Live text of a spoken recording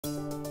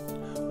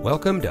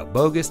Welcome to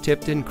Boggus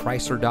Tipton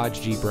Chrysler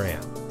Dodge Jeep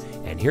Ram.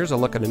 And here's a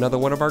look at another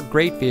one of our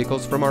great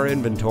vehicles from our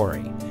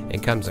inventory.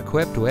 It comes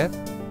equipped with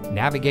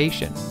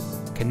navigation,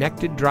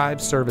 connected drive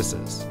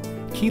services,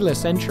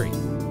 keyless entry,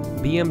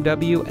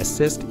 BMW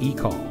Assist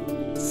eCall,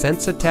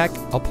 Sensatech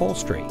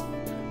upholstery,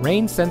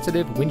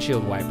 rain-sensitive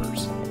windshield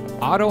wipers,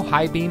 auto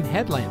high-beam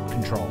headlamp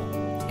control,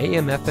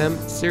 AM/FM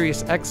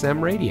Sirius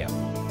XM radio,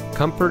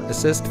 Comfort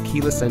Assist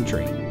keyless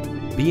entry,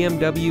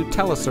 BMW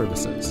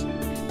teleservices,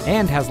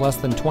 and has less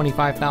than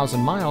 25,000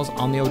 miles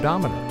on the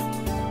odometer.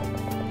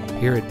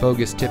 Here at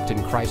Boggus Tipton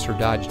Chrysler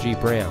Dodge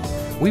Jeep Ram,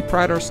 we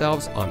pride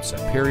ourselves on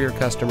superior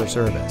customer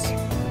service.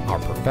 Our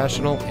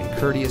professional and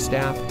courteous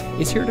staff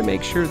is here to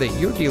make sure that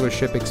your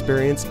dealership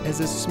experience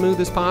is as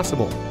smooth as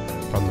possible,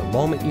 from the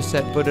moment you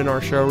set foot in our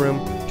showroom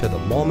to the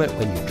moment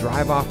when you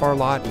drive off our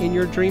lot in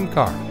your dream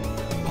car.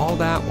 All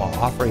that while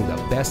offering the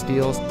best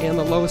deals and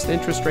the lowest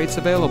interest rates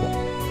available.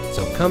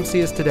 So come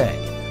see us today.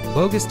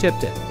 Boggus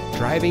Tipton,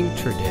 driving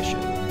tradition.